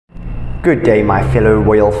Good day my fellow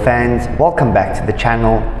royal fans, welcome back to the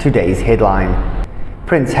channel. Today's headline: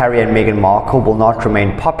 Prince Harry and Meghan Markle will not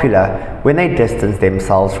remain popular when they distance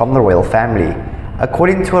themselves from the royal family.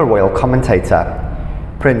 According to a royal commentator,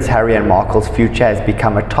 Prince Harry and Markle's future has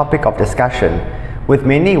become a topic of discussion, with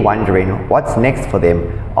many wondering what's next for them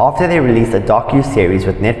after they released a docu-series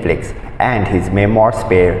with Netflix and his memoir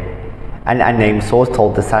Spare. An unnamed source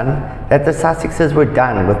told The Sun that the Sussexes were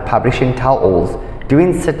done with publishing tell-alls,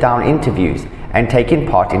 doing sit-down interviews and taking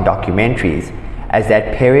part in documentaries, as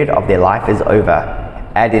that period of their life is over,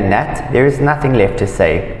 adding that there is nothing left to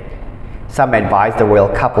say. Some advised the royal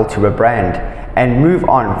couple to rebrand and move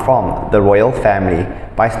on from the royal family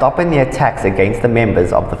by stopping the attacks against the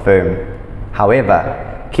members of the firm.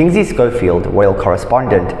 However, Kingsley Schofield, royal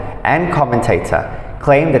correspondent and commentator,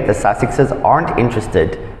 claimed that the Sussexes aren't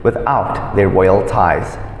interested without their royal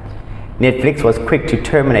ties. Netflix was quick to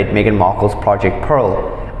terminate Meghan Markle's Project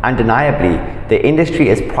Pearl. Undeniably, the industry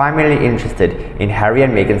is primarily interested in Harry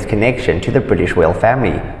and Meghan's connection to the British royal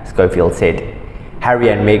family, Schofield said. Harry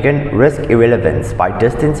and Meghan risk irrelevance by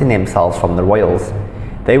distancing themselves from the royals.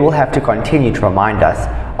 They will have to continue to remind us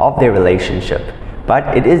of their relationship,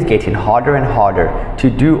 but it is getting harder and harder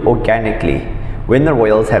to do organically when the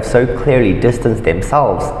royals have so clearly distanced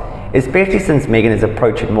themselves, especially since Meghan is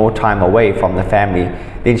approaching more time away from the family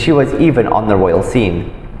than she was even on the royal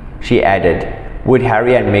scene. She added, "Would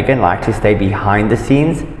Harry and Meghan like to stay behind the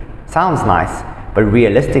scenes? Sounds nice, but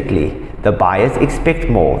realistically, the buyers expect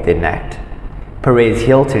more than that." Perez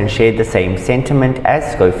Hilton shared the same sentiment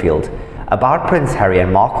as Schofield about Prince Harry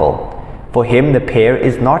and Markle. For him, the pair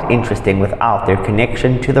is not interesting without their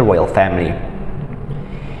connection to the royal family.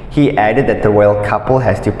 He added that the royal couple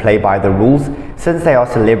has to play by the rules since they are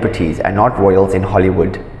celebrities and not royals in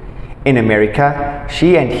Hollywood. In America,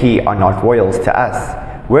 she and he are not royals to us.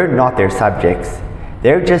 We're not their subjects.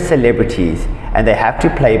 They're just celebrities, and they have to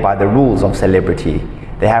play by the rules of celebrity.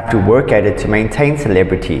 They have to work at it to maintain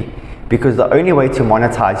celebrity, because the only way to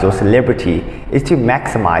monetize your celebrity is to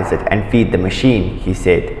maximize it and feed the machine, he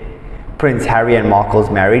said. Prince Harry and Markle's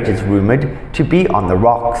marriage is rumored to be on the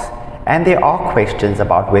rocks, and there are questions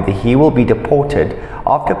about whether he will be deported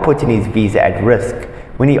after putting his visa at risk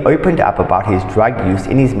when he opened up about his drug use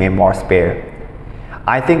in his memoir Spare.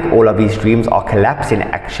 "I think all of his dreams are collapsing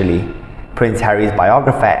actually," Prince Harry's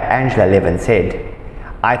biographer Angela Levin said.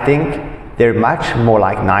 "I think they're much more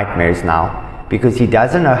like nightmares now, because he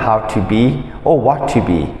doesn't know how to be or what to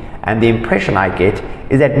be, and the impression I get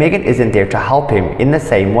is that Meghan isn't there to help him in the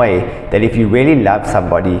same way that if you really love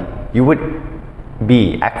somebody, you would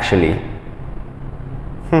be actually."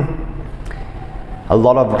 A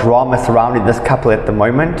lot of drama surrounding this couple at the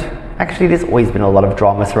moment. Actually, there's always been a lot of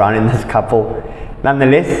drama surrounding this couple.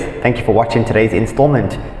 Nonetheless, thank you for watching today's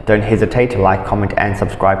installment. Don't hesitate to like, comment and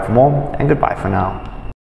subscribe for more, and goodbye for now.